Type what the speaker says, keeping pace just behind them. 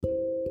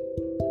So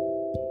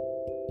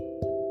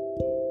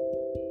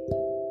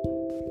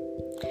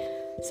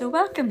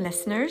welcome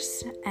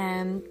listeners,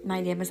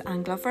 my name is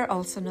Anne Glover,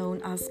 also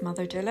known as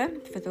Mother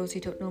Doula, for those who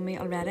don't know me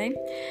already,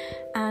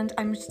 and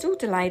I'm so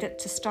delighted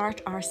to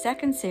start our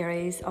second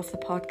series of the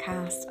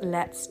podcast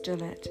Let's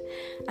Doula It,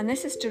 and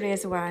this is to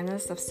raise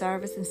awareness of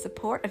service and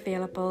support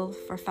available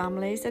for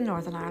families in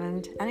Northern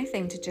Ireland,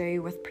 anything to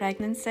do with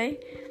pregnancy,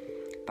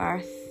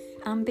 birth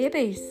and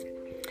babies.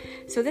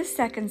 So this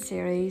second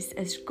series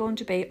is going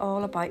to be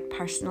all about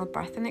personal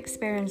birthing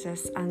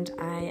experiences, and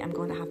I am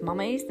going to have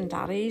mummies and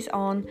daddies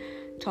on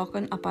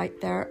talking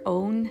about their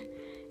own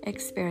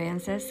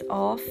experiences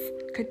of,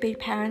 could be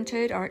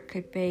parenthood or it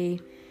could be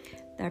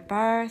their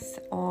birth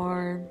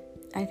or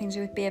anything to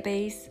do with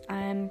babies.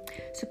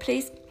 So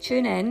please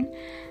tune in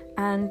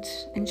and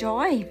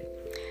enjoy.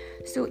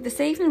 So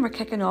this evening we're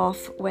kicking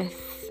off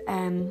with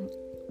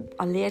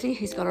a lady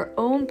who's got her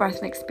own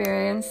birthing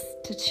experience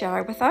to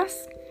share with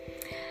us.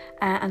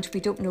 And we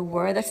don't know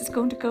where this is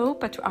going to go,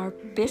 but our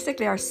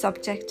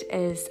subject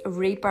is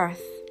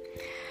rebirth.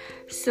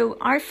 So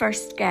our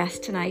first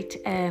guest tonight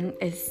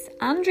is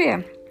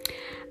Andrea,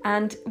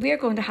 and we are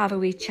going to have a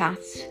wee chat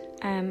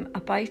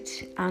about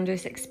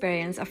Andrea's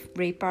experience of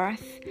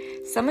rebirth.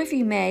 Some of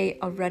you may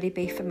already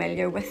be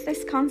familiar with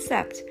this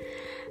concept,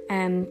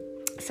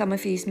 some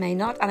of you may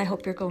not, and I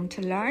hope you're going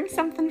to learn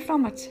something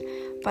from it.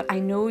 But I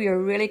know you're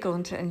really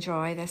going to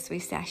enjoy this wee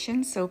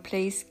session, so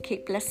please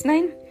keep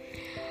listening.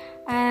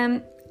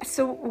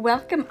 So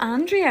welcome,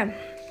 Andrea.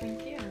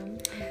 Thank you,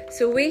 Anne.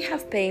 So we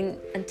have been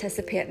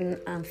anticipating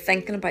and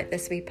thinking about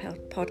this wee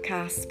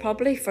podcast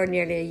probably for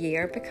nearly a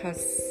year,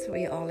 because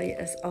wee Ollie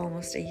is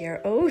almost a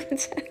year old.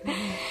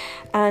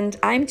 And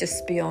I'm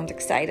just beyond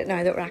excited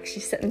now that we're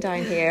actually sitting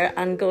down here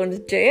and going to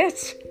do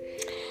it.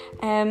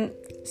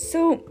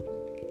 So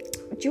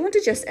do you want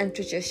to just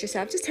introduce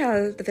yourself? Just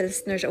tell the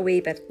listeners a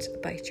wee bit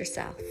about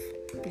yourself.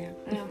 Yeah.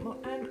 Well,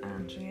 I'm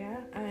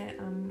Andrea. I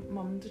am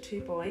mum to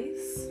two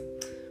boys.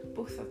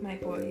 Both of my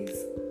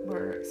boys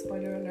were,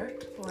 spoiler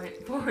alert,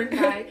 born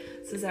by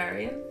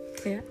cesarean.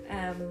 Yeah.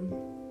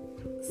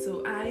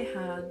 So I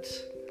had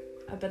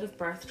a bit of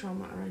birth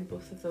trauma around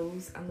both of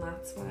those, and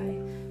that's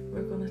why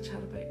we're going to chat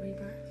about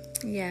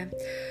rebirth. Yeah.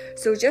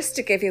 So just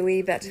to give you a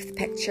wee bit of the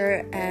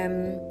picture,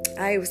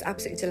 I was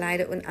absolutely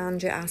delighted when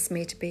Andrea asked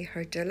me to be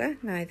her doula.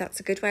 Now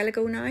that's a good while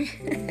ago now.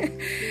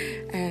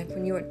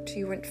 When you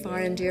weren't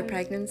far into your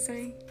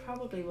pregnancy.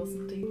 Probably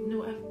wasn't even.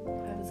 No, I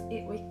was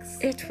 8 weeks.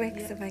 8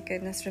 weeks. Yeah. Oh my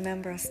goodness!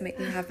 Remember us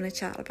meeting and having a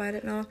chat about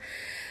it and all.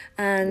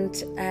 And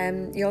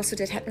you also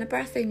did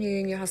hypnobirthing. You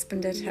and your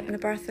husband did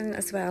hypnobirthing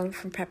as well,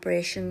 from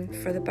preparation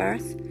for the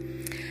birth.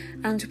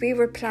 And we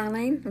were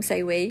planning.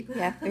 we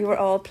were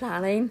all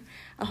planning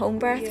a home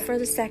birth for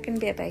the second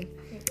baby.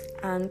 Yeah.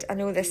 And I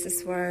know this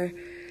is where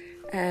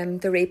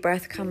the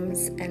rebirth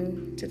comes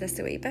into this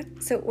a wee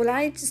bit. So will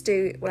I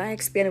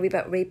explain a wee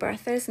bit what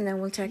rebirth is, and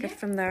then we'll take it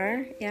from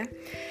there? Yeah,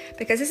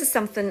 because this is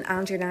something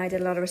Andrea and I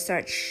did a lot of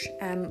research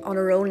on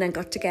our own and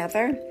got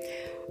together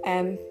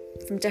from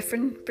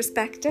different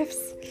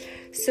perspectives.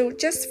 So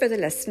just for the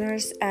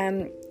listeners,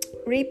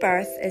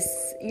 rebirth is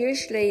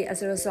usually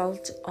as a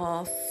result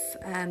of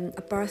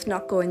a birth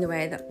not going the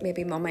way that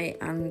maybe mummy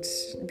and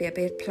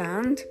baby had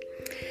planned.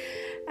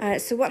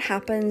 So what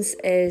happens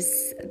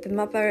is the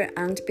mother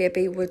and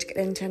baby would get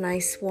into a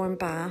nice warm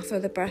bath or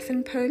the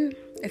birthing pool,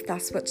 if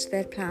that's what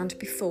they'd planned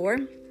before,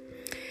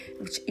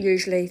 which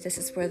usually this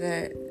is where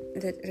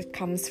it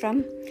comes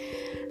from.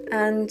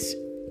 And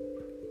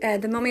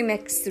the mummy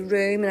makes the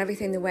room and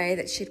everything the way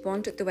that she'd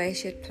want it, the way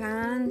she had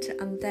planned.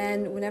 And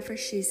then whenever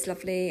she's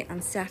lovely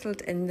and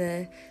settled in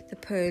the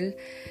pool,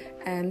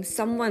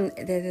 someone,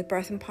 the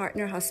birthing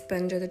partner,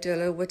 husband or the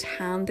doula, would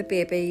hand the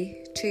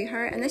baby to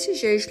her. And this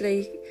is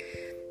usually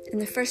in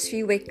the first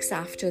few weeks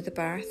after the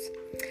birth.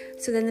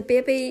 So then the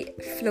baby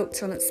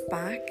floats on its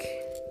back,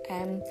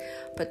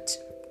 but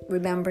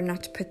remember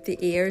not to put the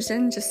ears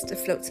in, just it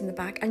floats in the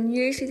back. And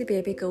usually the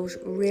baby goes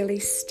really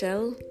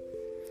still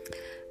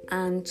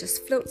and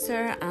just floats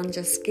there and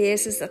just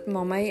gazes at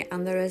mummy,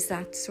 and there is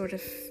that sort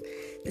of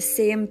the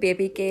same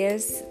baby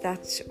gaze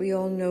that we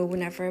all know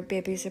whenever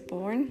babies are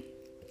born.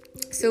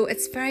 So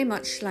it's very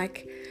much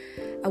like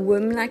a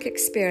womb-like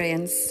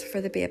experience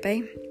for the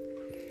baby.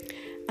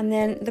 And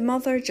then the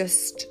mother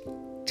just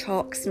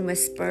talks and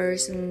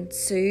whispers and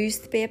soothes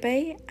the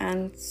baby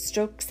and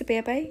strokes the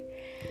baby,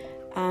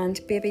 and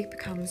baby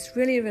becomes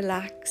really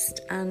relaxed,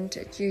 and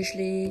it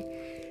usually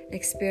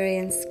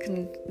experience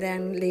can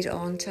then lead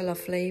on to a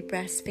lovely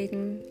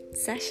breastfeeding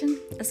session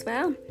as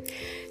well.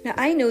 Now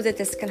I know that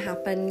this can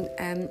happen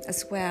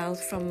as well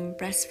from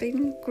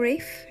breastfeeding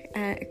grief.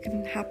 It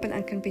can happen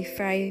and can be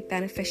very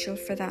beneficial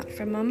for that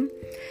for mum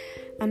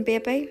and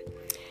baby.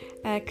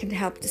 Can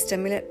help to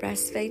stimulate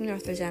breastfeeding or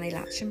if there's any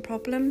latching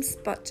problems.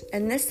 But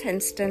in this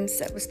instance,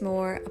 it was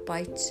more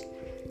about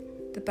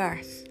the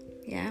birth.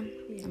 Yeah.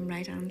 I'm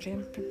right, Andrea.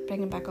 I'm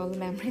bringing back all the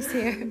memories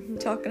here,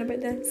 talking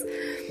about this.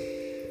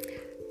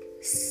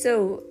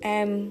 So,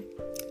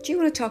 do you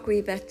want to talk a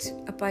wee bit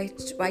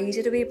about why you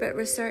did a wee bit of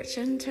research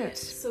into it?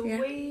 So yeah.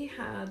 we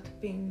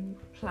had been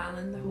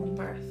planning the home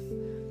birth,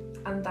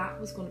 and that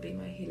was going to be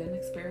my healing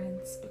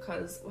experience,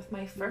 because with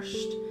my first,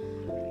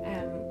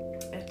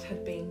 it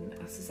had been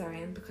a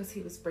cesarean because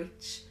he was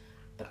breech,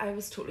 but I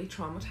was totally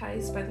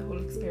traumatised by the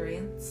whole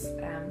experience,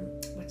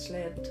 which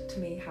led to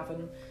me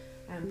having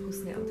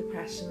postnatal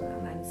depression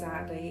and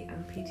anxiety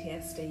and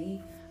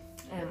PTSD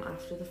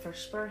after the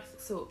first birth.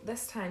 So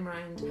this time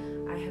round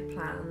I had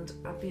planned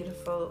a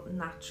beautiful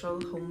natural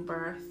home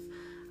birth,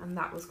 and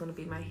that was going to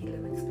be my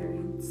healing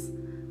experience.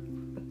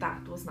 But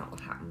that was not what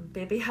happened.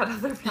 Baby had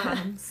other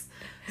plans.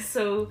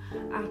 So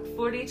at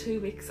 42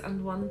 weeks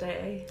and 1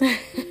 day,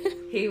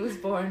 he was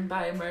born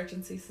by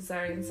emergency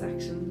cesarean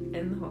section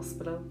in the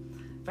hospital,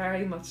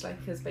 very much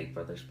like his big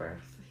brother's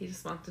birth. He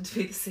just wanted to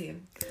be the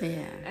same.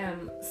 Yeah.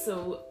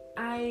 So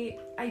I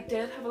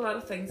did have a lot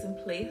of things in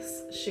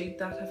place should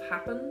that have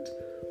happened,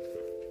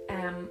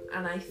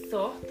 and I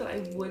thought that I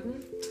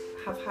wouldn't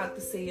have had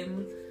the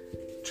same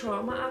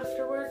trauma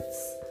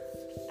afterwards,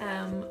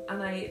 and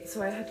I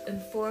had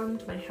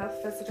informed my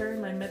health visitor,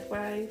 my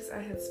midwives. I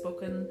had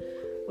spoken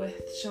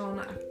with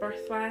Shauna at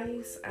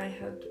Birthwise. I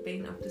had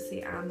been up to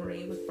see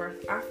Anne-Marie with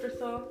Birth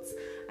Afterthoughts.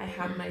 I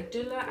had my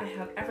doula. I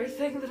had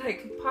everything that I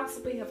could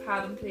possibly have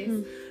had in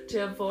place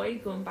to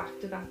avoid going back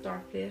to that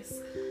dark place.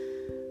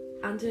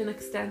 And to an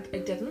extent I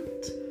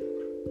didn't,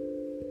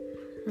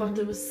 but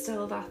there was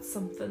still that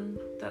something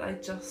that I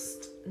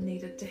just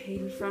needed to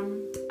heal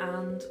from.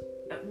 And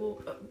it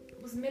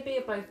was maybe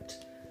about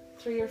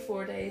 3 or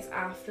 4 days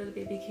after the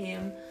baby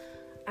came,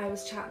 I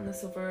was chatting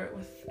this over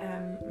with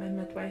my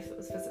midwife that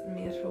was visiting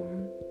me at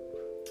home,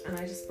 and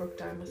I just broke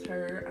down with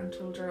her and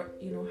told her,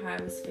 you know, how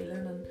I was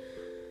feeling, and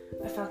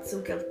I felt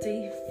so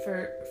guilty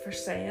for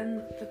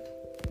saying that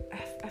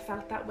I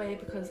felt that way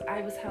because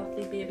I was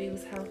healthy, baby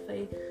was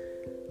healthy.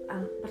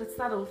 But it's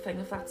that old thing,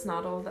 if that's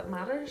not all that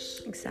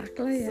matters.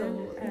 Exactly, yeah.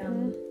 So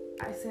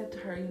I said to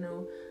her, you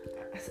know,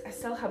 I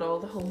still had all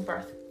the home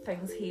birth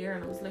things here,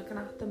 and I was looking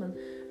at them, and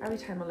every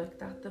time I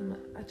looked at them,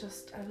 I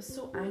was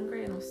so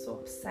angry and I was so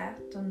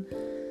upset. And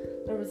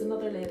there was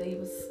another lady who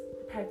was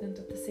pregnant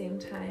at the same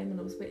time, and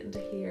I was waiting to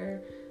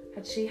hear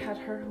had she had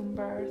her home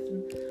birth,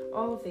 and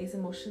all of these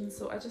emotions.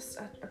 So I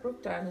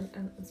broke down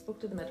and spoke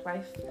to the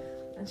midwife,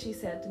 and she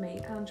said to me,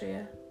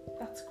 Andrea,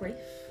 that's grief.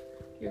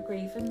 You're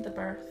grieving the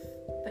birth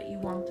that you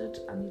wanted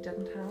and you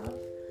didn't have.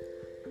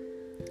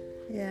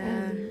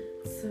 Yeah.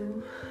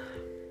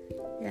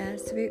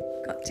 So we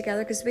got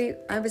together because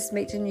I was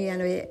meeting you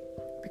anyway,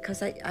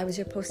 because I was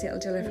your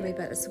postnatal doula for a wee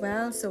bit as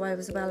well, so I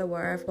was well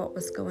aware of what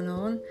was going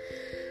on.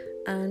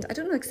 And I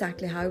don't know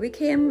exactly how we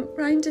came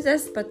round to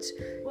this, but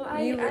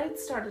I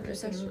started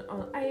looking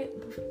on.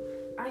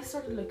 I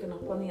started looking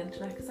up on the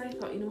internet because I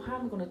thought, you know, how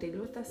am I going to deal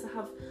with this? I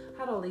have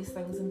had all these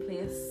things in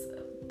place,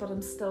 but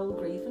I'm still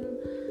grieving.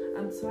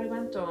 And so I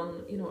went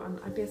on, you know, and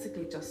I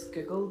basically just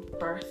googled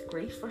birth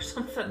grief or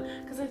something,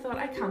 because I thought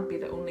I can't be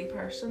the only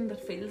person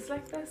that feels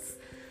like this.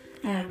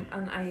 And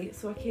I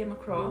came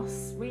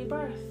across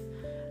Rebirth,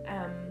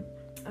 and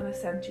I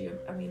sent you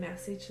a wee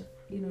message,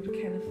 you know, to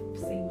kind of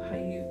see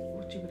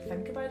what you would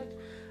think about it.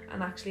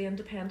 And actually,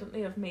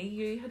 independently of me,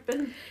 you had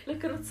been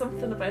looking at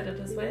something about it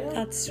as well.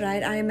 That's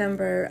right. I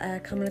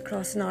remember coming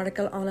across an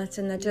article on it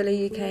in the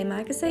Doula UK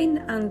magazine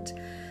and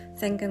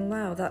thinking,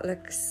 wow, that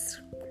looks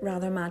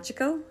rather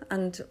magical,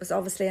 and it was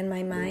obviously in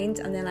my mind.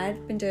 And then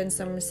I'd been doing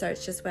some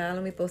research as well,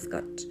 and we both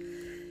got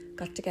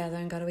together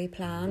and got a wee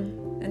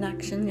plan in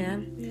action,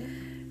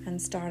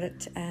 and started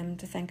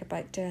to think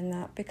about doing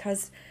that,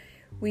 because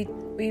we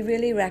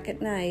really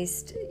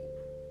recognised,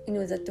 you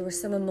know, that there was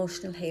some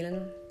emotional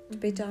healing to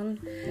be done,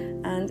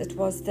 and it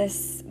was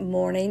this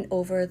mourning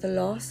over the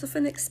loss of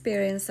an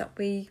experience that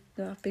we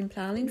have been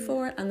planning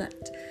for, and that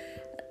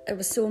it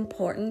was so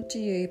important to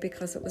you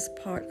because it was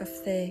part of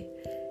the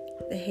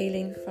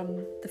healing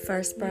from the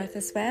first birth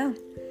as well.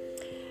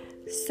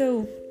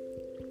 So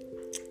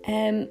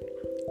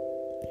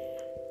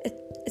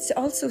it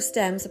also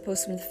stems, I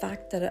suppose, from the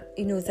fact that,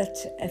 you know, that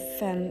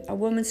if a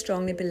woman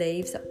strongly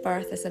believes that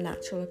birth is a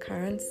natural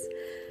occurrence,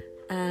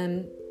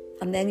 and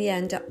then you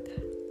end up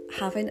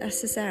having a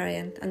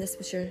cesarean, and this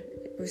was your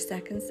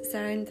second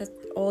cesarean, that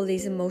all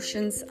these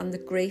emotions and the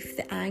grief,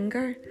 the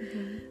anger,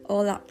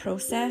 all that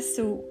process.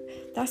 So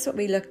that's what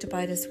we looked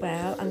about as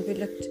well, and we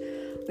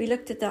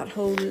looked at that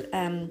whole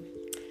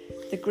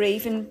the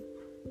grieving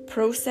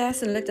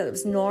process, and looked at it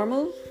was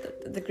normal,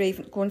 the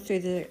grieving, going through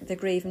the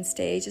grieving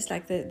stages,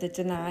 like the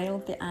denial,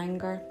 the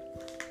anger,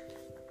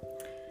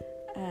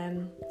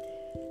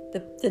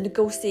 the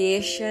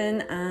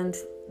negotiation and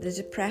the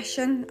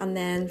depression, and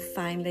then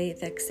finally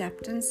the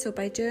acceptance. So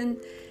by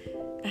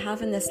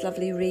having this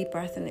lovely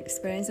rebirthing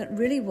experience, it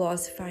really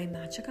was very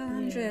magical,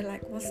 Andrea,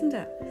 like, wasn't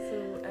it? So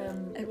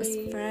it was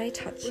very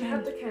touching. We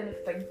had to kind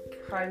of think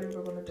how we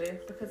were going to do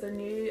it, because I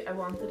knew I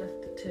wanted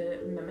it to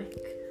mimic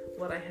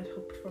what I had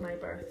hoped for my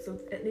birth. So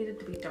it needed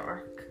to be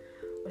dark,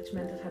 which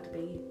meant it had to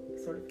be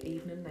sort of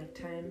evening,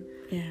 nighttime.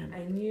 Yeah.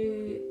 I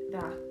knew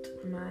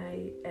that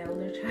my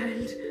elder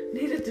child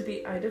needed to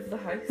be out of the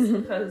house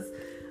because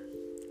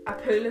a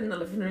pool in the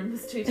living room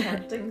was too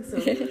tempting. So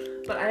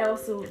But I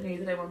also knew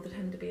that I wanted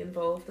him to be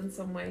involved in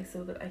some way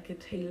so that I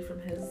could heal from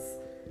his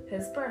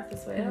birth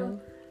as well.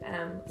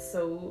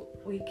 So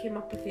we came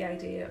up with the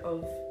idea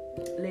of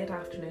late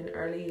afternoon,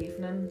 early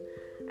evening,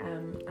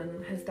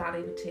 and his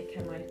daddy would take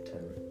him out,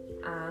 and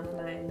Anne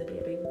and I and the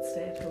baby would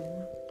stay at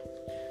home.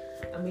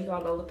 And we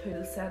got all the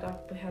pool set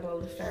up, we had all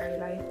the fairy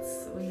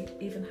lights, we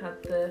even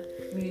had the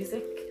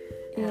music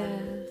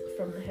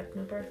from the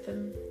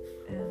hypnobirthing,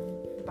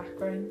 the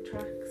background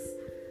tracks.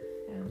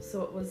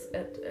 So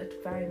it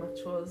very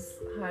much was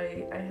how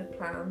I had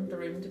planned the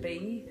room to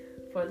be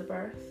for the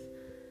birth.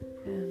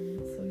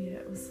 So yeah,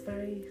 it was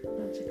very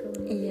magical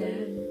and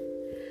lovely.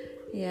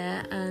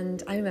 Yeah,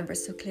 and I remember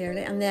so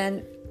clearly. And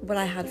then what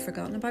I had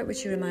forgotten about,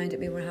 which you reminded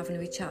me we were having a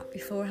wee chat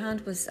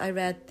beforehand, was I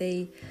read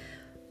the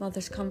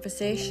Mother's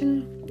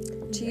Conversation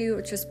to you,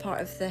 which was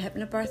part of the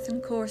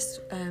hypnobirthing course,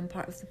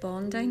 part of the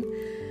bonding,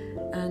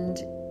 and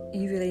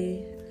you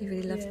really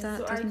loved that,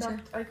 so didn't you?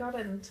 I got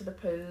into the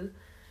pool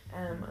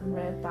and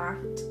read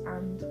that,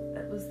 and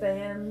it was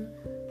then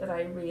that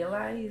I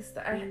realised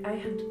that I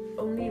had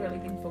only really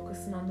been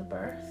focusing on the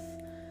birth,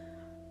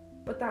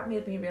 but that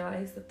made me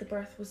realise that the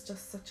birth was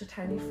just such a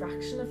tiny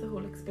fraction of the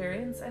whole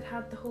experience. I'd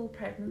had the whole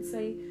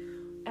pregnancy,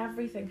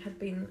 everything had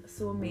been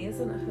so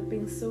amazing, it had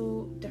been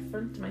so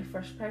different to my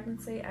first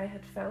pregnancy. I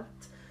had felt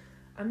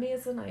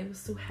amazing, I was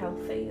so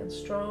healthy and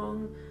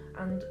strong,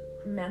 and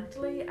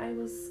mentally I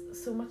was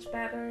so much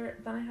better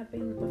than I had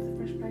been with the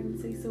first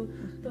pregnancy. So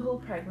the whole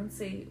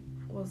pregnancy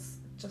was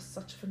just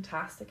such a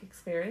fantastic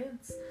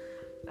experience.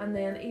 And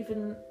then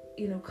even,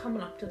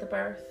 coming up to the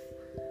birth,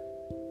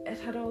 it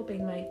had all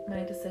been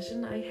my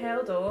decision. I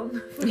held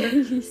on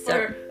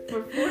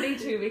for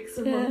 42 weeks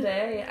and 1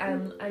 day,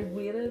 and I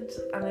waited,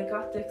 and I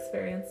got to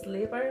experience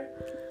labour.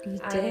 You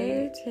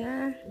did,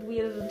 yeah.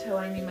 Waited until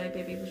I knew my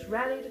baby was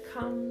ready to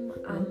come,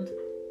 and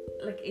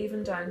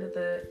even down to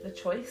the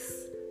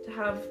choice to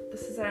have the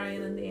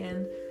cesarean in the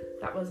end.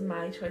 That was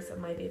my choice and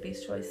my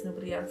baby's choice.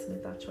 Nobody else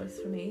made that choice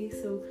for me.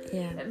 So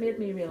it made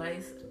me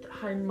realise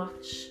how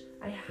much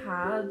I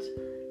had,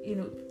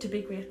 to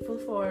be grateful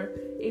for,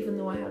 even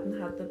though I hadn't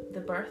had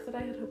the birth that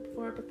I had hoped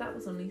for. But that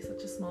was only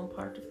such a small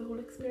part of the whole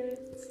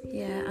experience.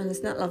 Yeah, and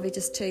isn't that lovely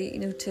just to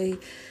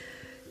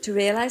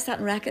realise that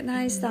and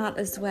recognise that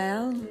as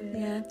well.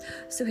 Yeah.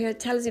 So here,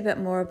 tell us a bit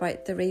more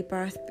about the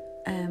rebirth.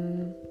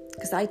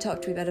 Because I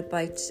talked to you a bit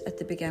about at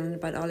the beginning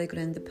about Ollie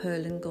going in the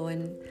pool and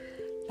going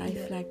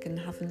lifelike and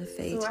having the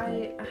feed. So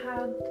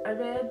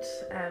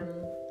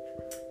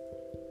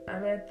I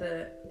read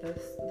the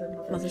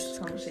mother's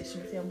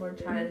conversation with the unborn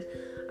child,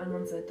 and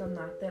once I'd done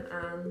that, then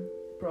Anne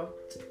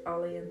brought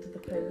Ollie into the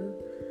pool,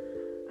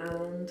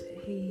 and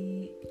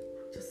he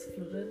just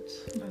floated,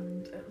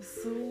 and it was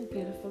so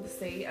beautiful to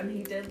see. And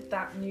he did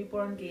that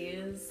newborn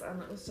gaze,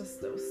 and it was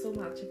so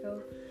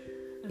magical.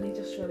 And he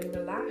just really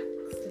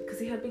relaxed, because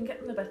he had been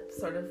getting a bit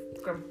sort of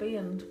grumpy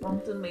and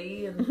wanting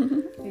me, and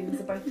he was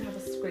about to have a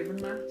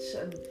screaming match,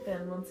 and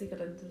then once he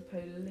got into the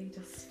pool, he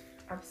just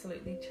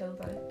absolutely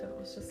chilled out, and it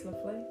was just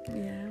lovely.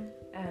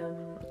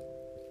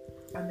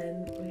 And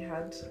then we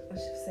had,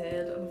 as you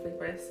said, a lovely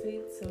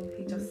breastfeed, so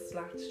he just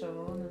latched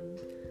on, and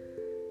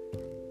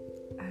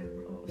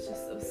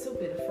it was so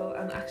beautiful.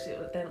 And actually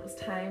then it was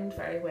timed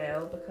very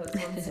well, because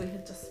once we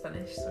had just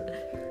finished sort of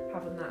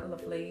having that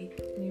lovely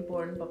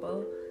newborn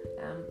bubble,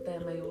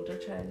 then my older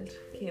child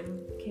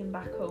came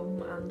back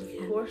home, and of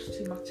course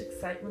too much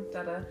excitement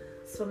at a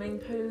swimming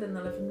pool in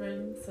the living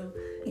room, so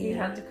he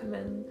had to come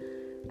in,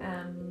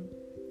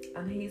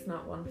 and he's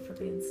not one for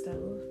being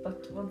still,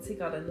 but once he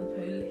got in the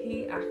pool,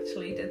 he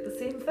actually did the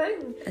same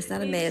thing. Is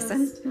that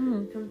amazing? Just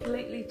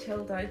completely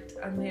chilled out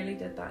and nearly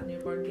did that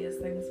newborn gaze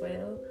thing as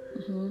well.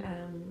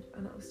 And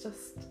it was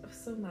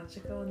so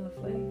magical and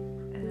lovely.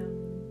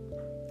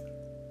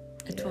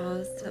 It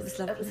was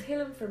lovely. It was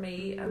healing for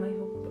me, and I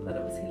hope that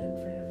it was healing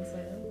for him as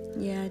well.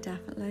 Yeah,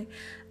 definitely.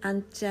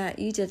 And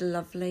you did a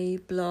lovely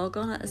blog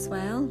on it as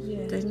well,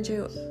 didn't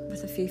you?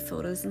 With a few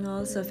photos and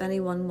all. So if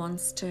anyone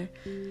wants to,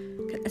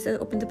 is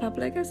it open to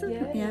public? Is it?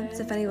 Yeah.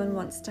 So if anyone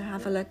wants to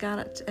have a look at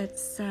it,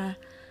 it's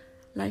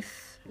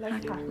Life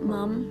Hack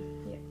Mum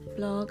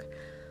blog.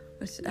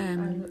 It's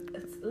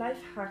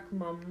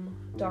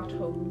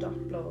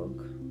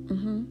lifehackmum.home.blog.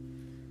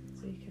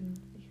 So you can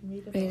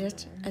read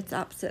it. It's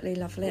absolutely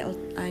lovely.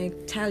 I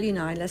tell you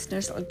now,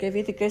 listeners, it'll give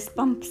you the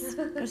goosebumps,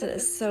 because it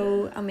is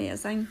so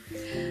amazing.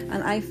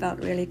 And I felt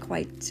really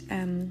quite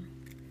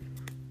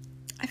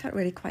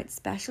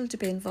special to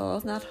be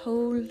involved in that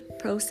whole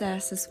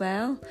process as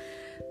well,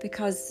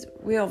 because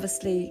we're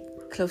obviously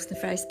close in a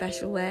very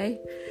special way,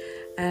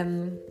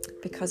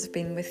 because of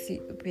being with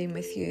you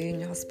and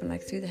your husband,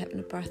 like through the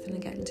hypnobirthing,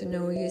 and getting to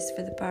know you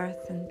for the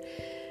birth, and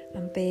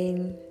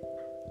being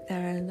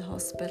there in the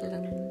hospital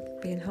and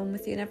being home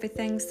with you and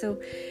everything. So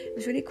it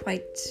was really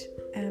quite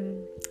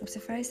it was a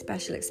very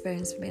special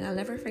experience for me, and I'll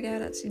never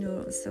forget it. It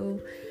was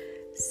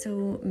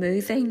so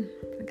moving.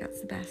 I think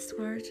that's the best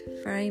word.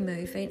 Very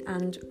moving,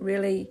 and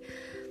really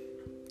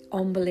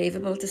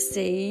unbelievable to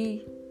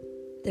see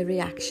the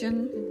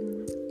reaction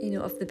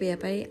of the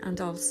baby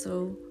and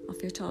also of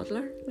your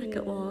toddler, like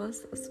it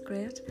was. It was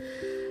great.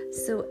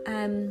 So,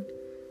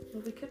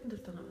 well, we couldn't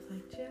have done it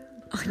without you.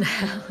 Oh no,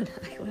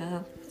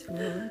 well, I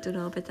don't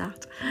know about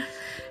that.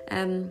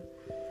 And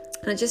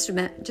it just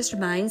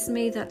reminds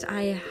me that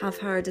I have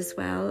heard as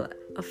well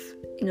of,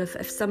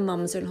 if some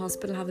mums are in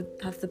hospital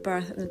have the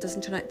birth and it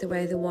doesn't turn out the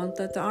way they want,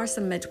 that there are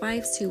some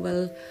midwives who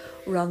will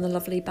run the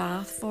lovely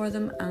bath for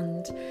them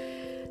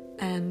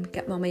and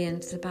get mummy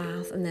into the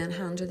bath and then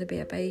hand her the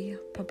baby,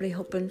 probably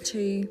hoping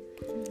to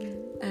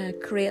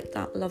create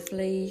that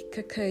lovely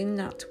cocoon,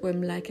 that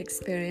womb-like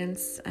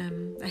experience,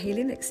 a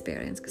healing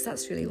experience, because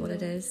that's really what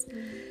it is.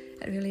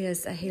 It really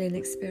is a healing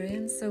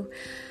experience. So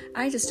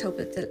I just hope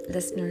that the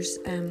listeners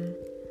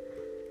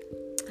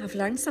have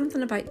learned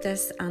something about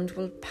this and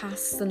will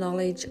pass the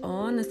knowledge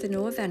on. If they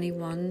know of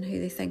anyone who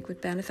they think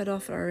would benefit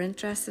off it or are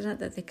interested in it,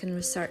 that they can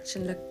research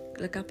and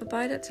look up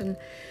about it,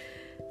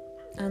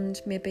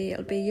 and maybe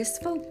it'll be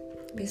useful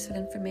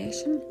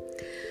information.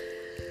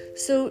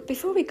 So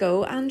before we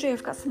go, Andrea,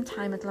 I've got some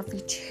time. I'd love you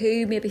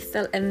to maybe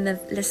fill in the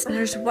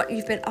listeners what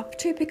you've been up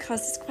to,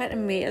 because it's quite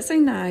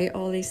amazing now,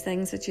 all these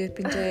things that you've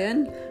been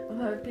doing.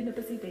 Well, I've been a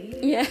busy bee.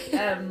 Yeah.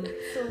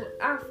 So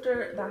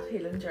after that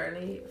healing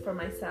journey for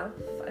myself,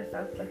 I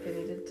felt like I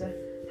needed to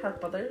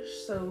help others.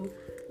 So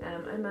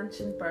I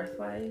mentioned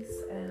Birthwise.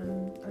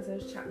 As I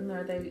was chatting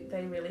there,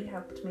 they really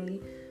helped me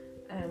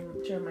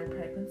during my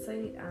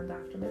pregnancy and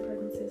after my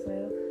pregnancy as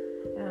well.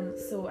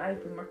 So I've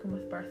been working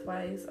with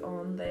Birthwise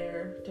on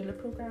their doula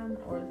program,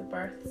 or the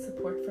birth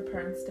support for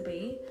parents to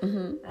be,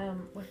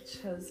 which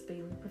has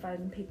been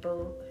providing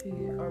people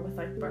who are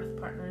without birth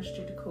partners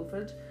due to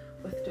COVID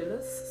with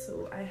doulas.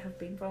 So I have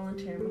been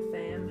volunteering with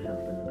them,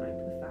 helping out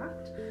with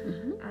that.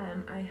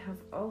 I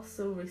have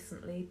also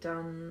recently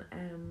done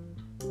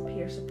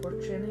peer support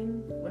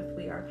training with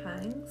We Are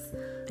Pangs,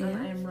 and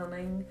I'm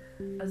running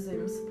a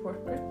Zoom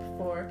support group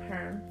for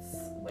parents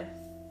with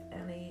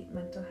any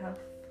mental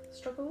health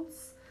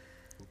struggles.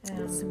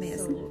 That's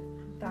amazing. So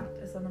that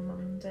is on a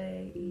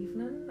Monday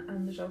evening,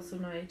 and there's also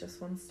now just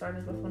one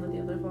started with one of the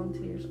other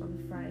volunteers on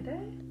a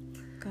Friday.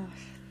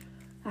 Gosh.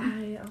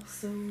 I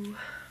also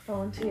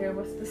volunteer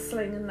with the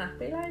Sling and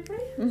Nappy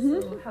Library,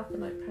 so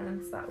helping out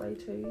parents that way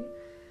too.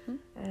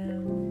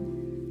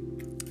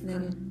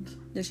 Then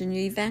there's a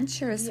new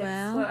venture as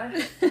well. So I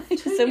have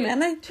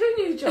two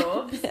new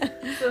jobs.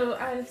 So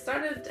I've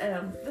started,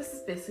 this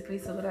is basically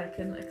so that I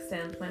can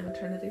extend my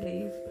maternity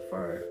leave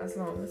for as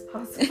long as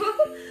possible.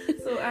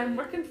 So I'm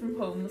working from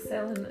home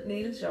selling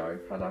Neil's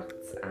Yard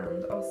products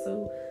and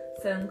also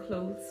selling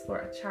clothes for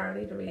a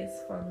charity to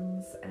raise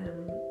funds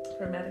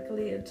for medical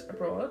aid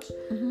abroad.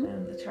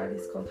 The charity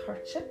is called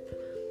Heartship.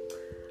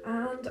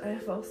 And I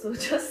have also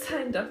just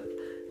signed up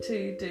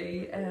to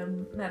do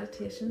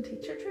meditation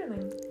teacher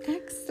training.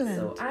 Excellent.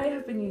 So I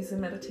have been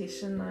using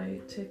meditation now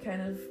to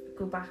kind of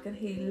go back and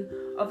heal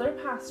other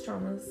past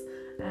traumas,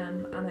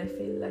 and I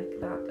feel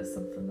like that is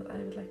something that I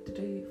would like to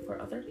do for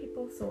other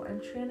people. So I'm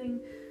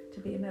training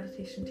to be a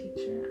meditation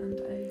teacher, and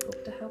I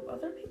hope to help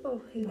other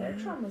people heal their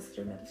traumas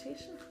through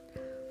meditation.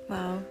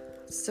 Wow.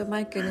 So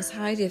my goodness,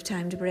 how do you have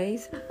time to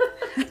breathe?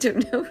 I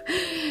don't know.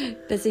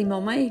 Busy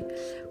mummy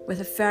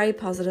with a very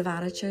positive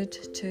attitude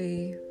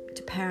to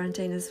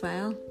parenting as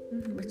well,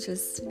 which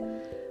is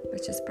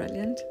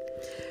brilliant.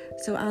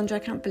 So Andrea,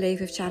 I can't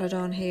believe we've chatted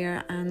on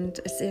here and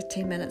it's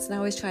 18 minutes, and I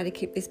always try to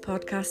keep these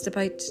podcasts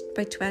about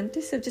 20,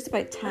 so just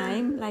about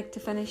time, like to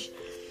finish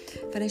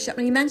up.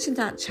 And you mentioned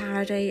that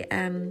charity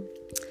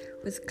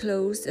was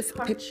closed. If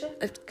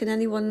can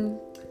anyone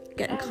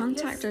get in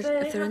contact, or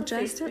if they're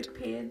interested? Facebook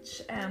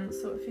page,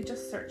 so if you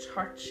just search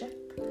Heartship,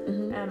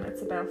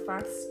 it's a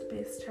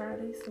Belfast-based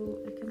charity, so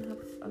you can have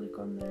a look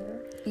on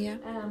there. Yeah.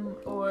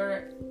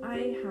 Or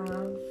I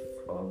have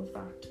all of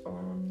that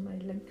on my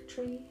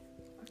Linktree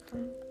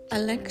account. A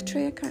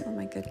Linktree account? Oh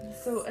my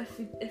goodness. So if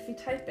you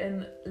type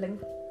in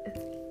it's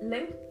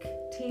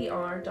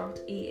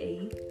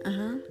linktr.ee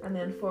and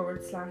then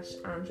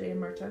 /Andrea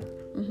Murtagh.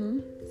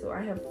 So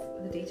I have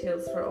the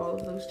details for all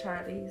of those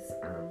charities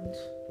and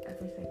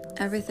everything else.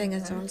 Everything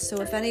is on.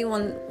 So if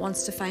anyone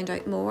wants to find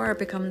out more or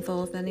become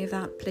involved in any of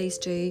that, please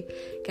do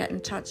get in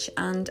touch,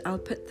 and I'll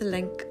put the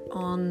link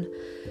on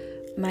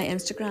my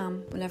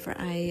Instagram whenever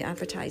I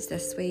advertise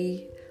this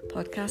wee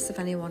podcast, if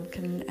anyone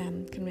can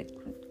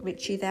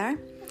reach you there.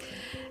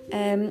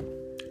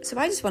 So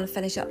I just want to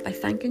finish up by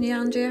thanking you,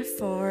 Andrea,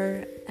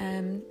 for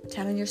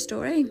telling your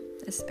story.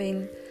 It's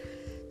been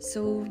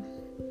so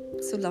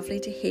lovely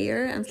to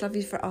hear, and it's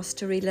lovely for us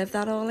to relive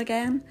that all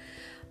again.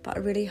 But I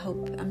really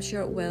hope, I'm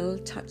sure it will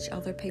touch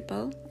other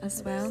people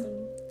as well.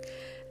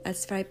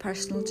 It's very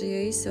personal to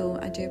you, so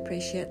I do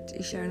appreciate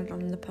you sharing it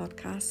on the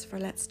podcast for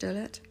Let's Do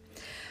It.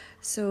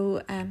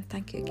 So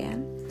thank you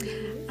again.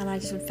 And I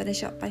just want to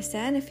finish up by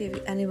saying, if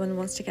anyone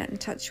wants to get in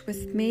touch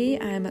with me,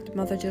 I'm at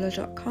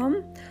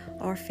motherdoula.com,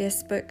 or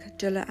Facebook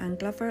Doula Anne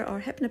Glover, or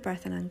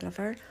Hypnobirth Anne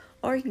Glover,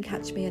 or you can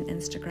catch me on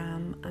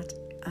Instagram at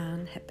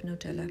Anne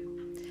Hypnodoula.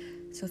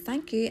 So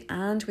thank you,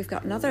 and we've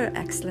got another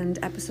excellent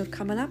episode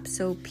coming up,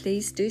 so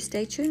please do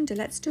stay tuned to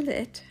Let's Do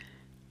It.